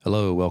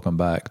Hello, welcome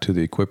back to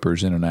the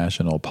Equippers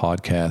International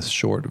podcast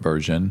short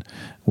version,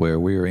 where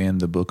we are in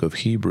the book of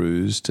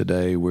Hebrews.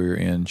 Today we're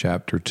in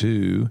chapter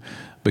 2,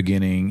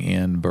 beginning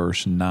in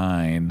verse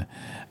 9.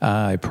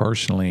 I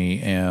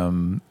personally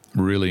am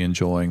really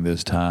enjoying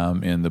this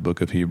time in the book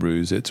of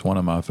Hebrews. It's one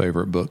of my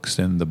favorite books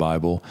in the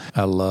Bible.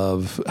 I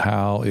love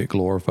how it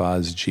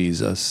glorifies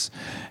Jesus,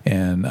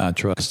 and I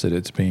trust that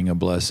it's being a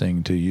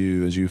blessing to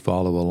you as you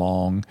follow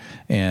along.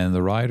 And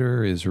the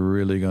writer is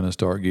really going to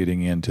start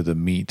getting into the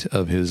meat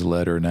of his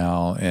letter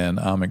now, and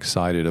I'm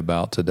excited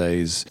about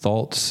today's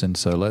thoughts. And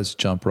so let's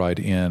jump right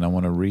in. I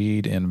want to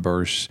read in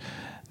verse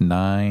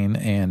 9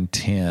 and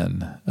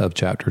 10 of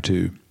chapter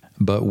 2.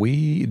 But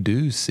we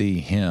do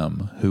see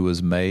him who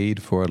was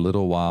made for a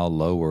little while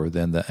lower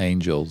than the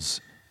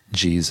angels,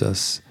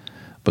 Jesus,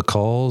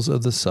 because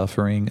of the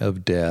suffering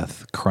of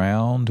death,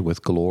 crowned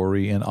with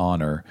glory and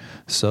honor,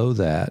 so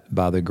that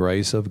by the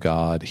grace of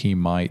God he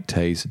might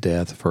taste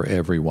death for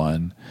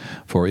everyone.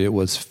 For it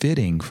was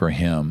fitting for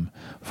him,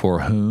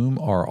 for whom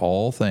are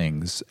all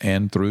things,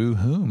 and through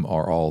whom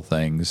are all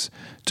things,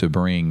 to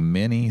bring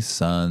many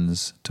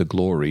sons to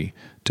glory,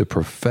 to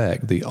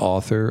perfect the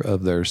author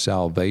of their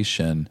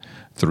salvation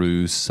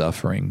through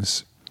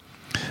sufferings.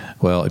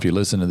 Well, if you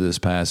listen to this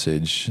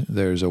passage,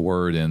 there's a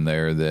word in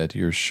there that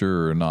you're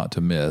sure not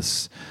to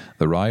miss.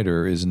 The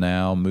writer is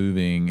now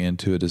moving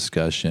into a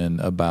discussion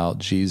about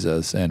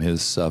Jesus and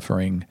his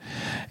suffering.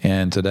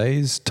 And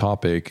today's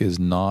topic is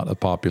not a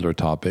popular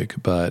topic,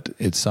 but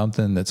it's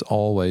something that's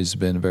always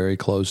been very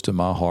close to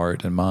my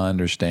heart and my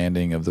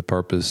understanding of the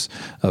purpose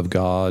of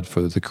God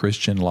for the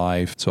Christian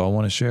life. So I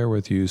want to share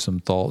with you some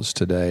thoughts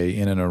today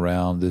in and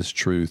around this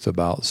truth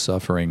about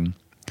suffering.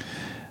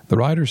 The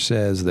writer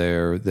says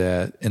there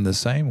that in the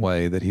same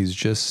way that he's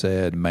just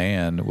said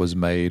man was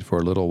made for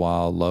a little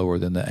while lower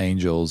than the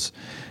angels,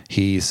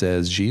 he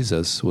says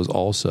Jesus was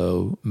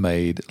also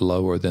made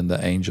lower than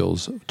the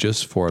angels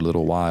just for a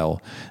little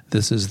while.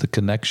 This is the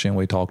connection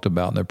we talked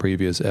about in the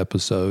previous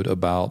episode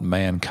about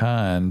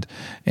mankind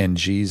and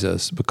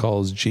Jesus,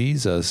 because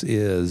Jesus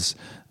is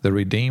the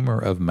Redeemer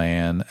of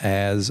man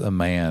as a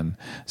man.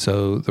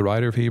 So the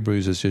writer of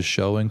Hebrews is just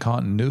showing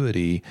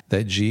continuity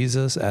that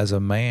Jesus as a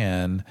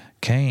man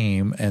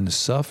came and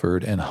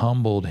suffered and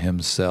humbled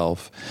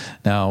himself.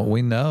 Now,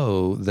 we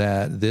know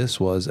that this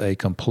was a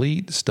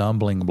complete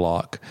stumbling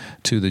block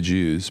to the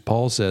Jews.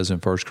 Paul says in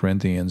 1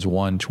 Corinthians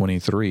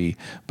 1:23,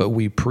 "But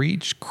we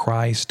preach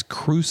Christ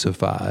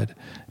crucified,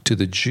 to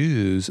the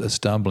Jews a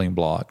stumbling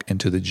block, and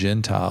to the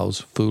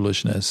Gentiles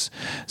foolishness."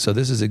 So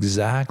this is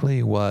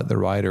exactly what the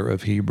writer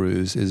of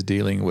Hebrews is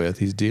dealing with.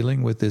 He's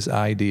dealing with this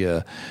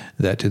idea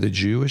that to the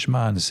Jewish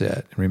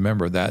mindset,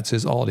 remember that's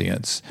his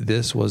audience,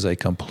 this was a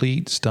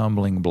complete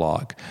stumbling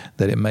block,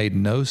 that it made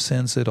no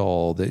sense at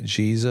all that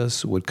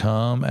Jesus would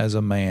come as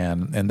a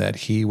man and that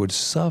he would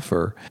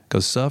suffer,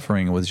 because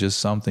suffering was just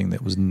something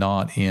that was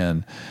not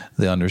in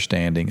the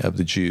understanding of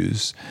the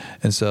Jews.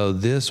 And so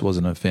this was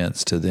an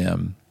offense to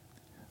them.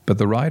 But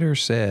the writer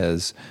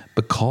says,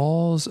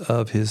 because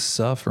of his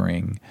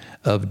suffering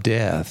of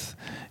death,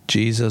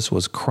 Jesus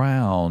was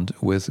crowned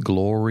with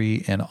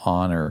glory and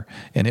honor,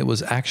 and it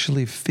was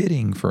actually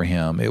fitting for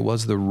him. It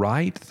was the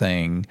right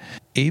thing,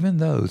 even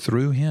though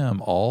through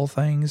him all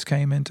things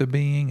came into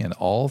being and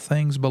all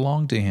things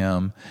belonged to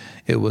him.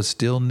 It was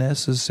still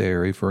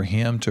necessary for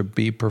him to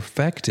be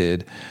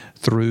perfected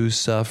through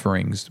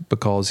sufferings,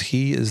 because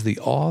he is the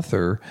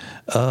author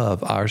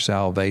of our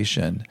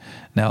salvation.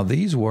 Now,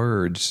 these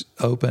words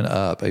open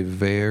up a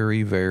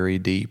very, very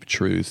deep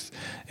truth,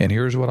 and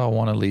here's what I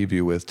want to leave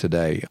you with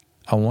today.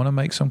 I want to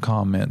make some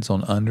comments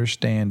on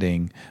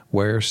understanding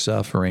where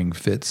suffering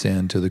fits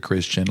into the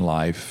Christian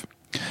life.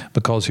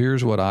 Because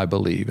here's what I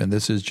believe, and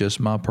this is just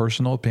my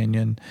personal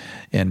opinion,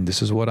 and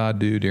this is what I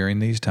do during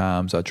these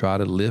times. I try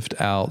to lift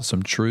out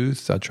some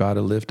truth. I try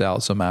to lift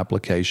out some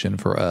application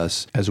for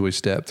us as we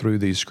step through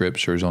these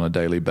scriptures on a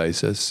daily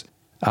basis.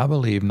 I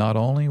believe not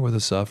only were the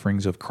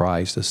sufferings of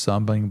Christ a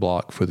stumbling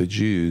block for the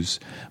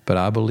Jews, but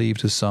I believe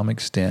to some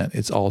extent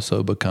it's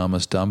also become a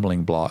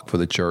stumbling block for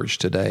the church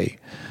today.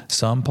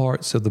 Some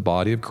parts of the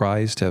body of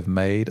Christ have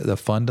made the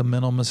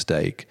fundamental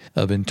mistake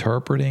of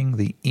interpreting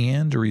the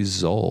end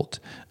result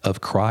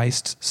of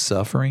Christ's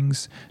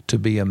sufferings to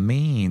be a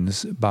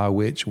means by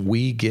which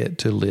we get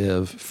to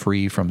live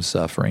free from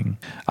suffering.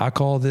 I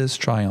call this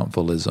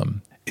triumphalism.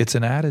 It's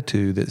an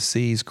attitude that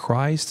sees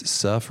Christ's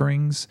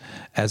sufferings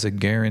as a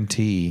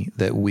guarantee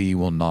that we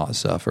will not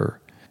suffer.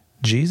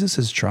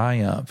 Jesus'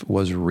 triumph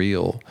was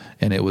real,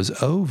 and it was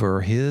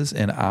over his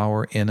and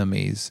our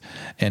enemies.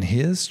 And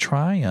his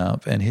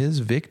triumph and his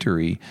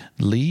victory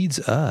leads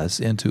us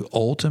into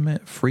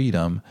ultimate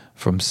freedom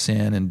from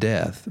sin and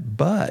death.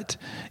 But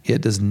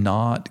it does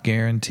not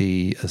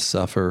guarantee a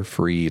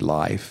suffer-free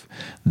life.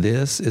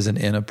 This is an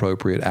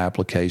inappropriate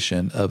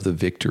application of the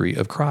victory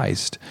of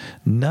Christ.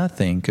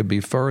 Nothing could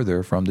be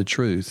further from the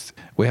truth.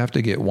 We have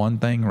to get one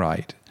thing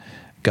right.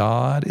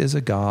 God is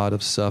a God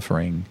of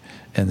suffering,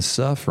 and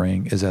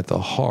suffering is at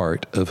the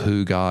heart of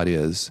who God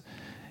is.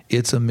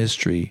 It's a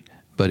mystery,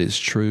 but it's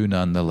true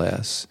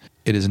nonetheless.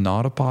 It is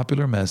not a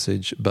popular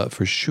message, but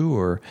for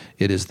sure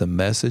it is the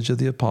message of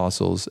the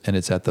apostles, and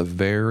it's at the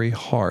very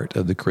heart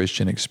of the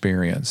Christian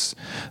experience.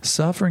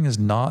 Suffering is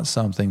not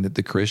something that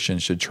the Christian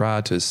should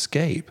try to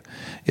escape.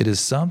 It is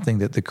something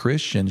that the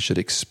Christian should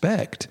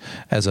expect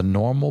as a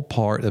normal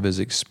part of his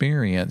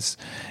experience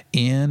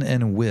in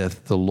and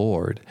with the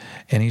Lord.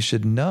 And he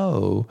should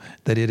know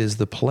that it is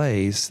the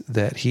place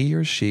that he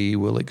or she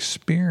will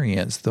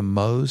experience the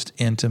most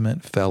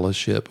intimate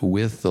fellowship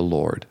with the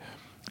Lord.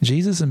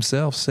 Jesus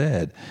himself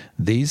said,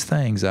 "These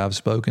things I've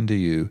spoken to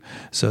you,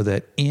 so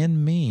that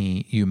in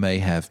me you may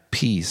have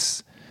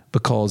peace.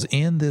 Because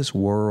in this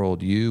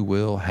world you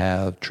will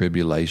have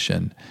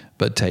tribulation,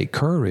 but take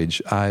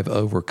courage, I've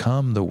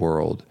overcome the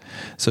world."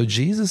 So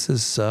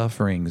Jesus'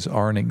 sufferings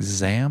are an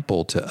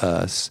example to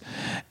us,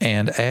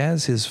 and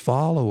as his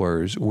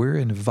followers, we're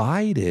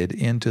invited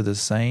into the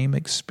same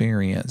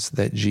experience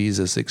that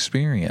Jesus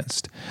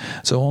experienced.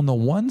 So on the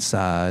one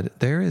side,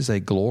 there is a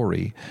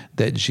glory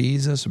that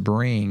Jesus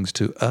brings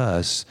to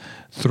us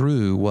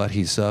through what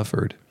he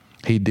suffered.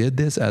 He did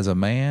this as a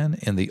man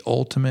in the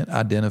ultimate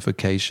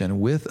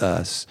identification with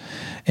us,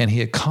 and he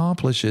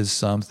accomplishes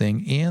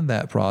something in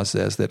that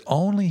process that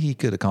only he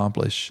could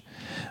accomplish.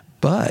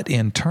 But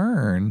in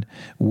turn,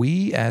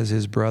 we as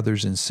his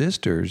brothers and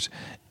sisters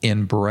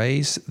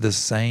embrace the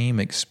same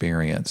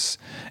experience,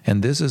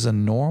 and this is a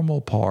normal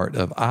part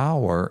of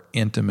our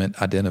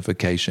intimate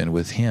identification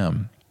with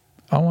him.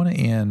 I want to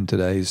end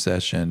today's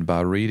session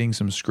by reading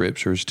some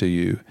scriptures to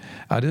you.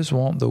 I just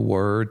want the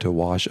word to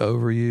wash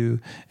over you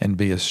and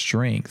be a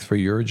strength for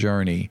your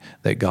journey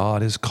that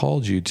God has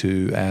called you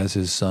to as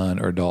his son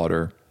or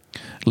daughter.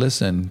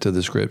 Listen to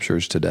the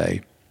scriptures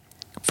today.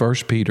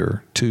 1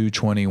 Peter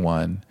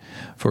 2:21,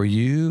 "For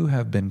you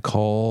have been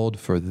called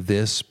for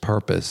this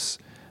purpose,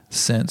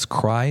 since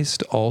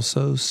Christ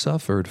also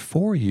suffered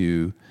for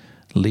you,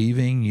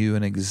 leaving you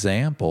an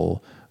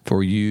example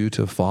for you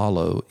to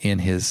follow in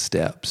his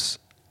steps."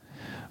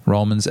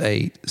 Romans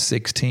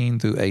 8:16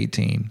 through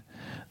 18.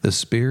 "The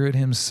Spirit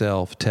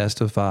himself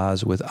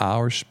testifies with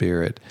our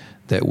spirit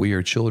that we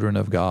are children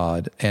of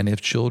God, and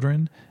if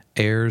children,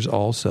 heirs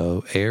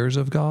also, heirs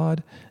of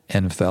God,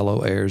 and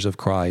fellow heirs of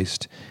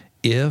Christ,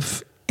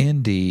 if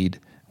indeed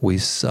we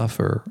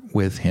suffer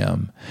with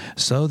him,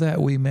 so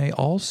that we may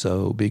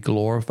also be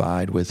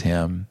glorified with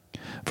him.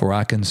 For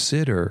I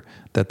consider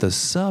that the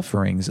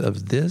sufferings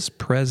of this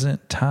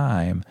present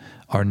time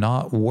are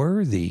not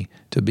worthy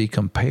to be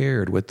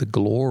compared with the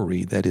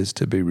glory that is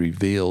to be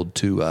revealed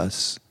to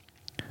us."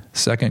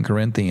 2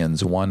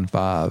 Corinthians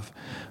 1:5,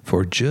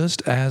 "For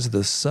just as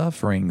the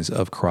sufferings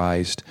of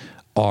Christ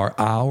are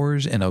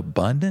ours in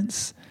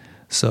abundance,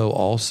 so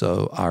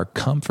also our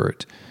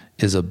comfort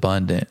is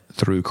abundant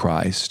through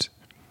Christ."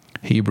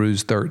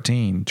 Hebrews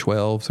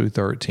 13:12 through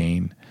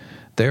 13,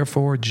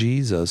 "Therefore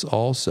Jesus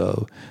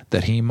also,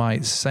 that he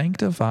might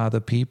sanctify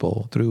the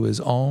people through his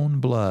own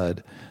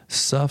blood,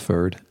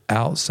 suffered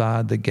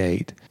outside the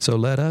gate. So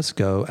let us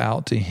go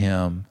out to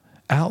him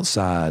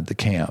outside the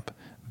camp,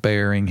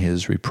 bearing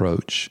his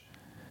reproach."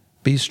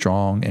 Be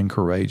strong and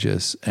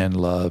courageous and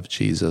love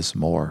Jesus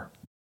more.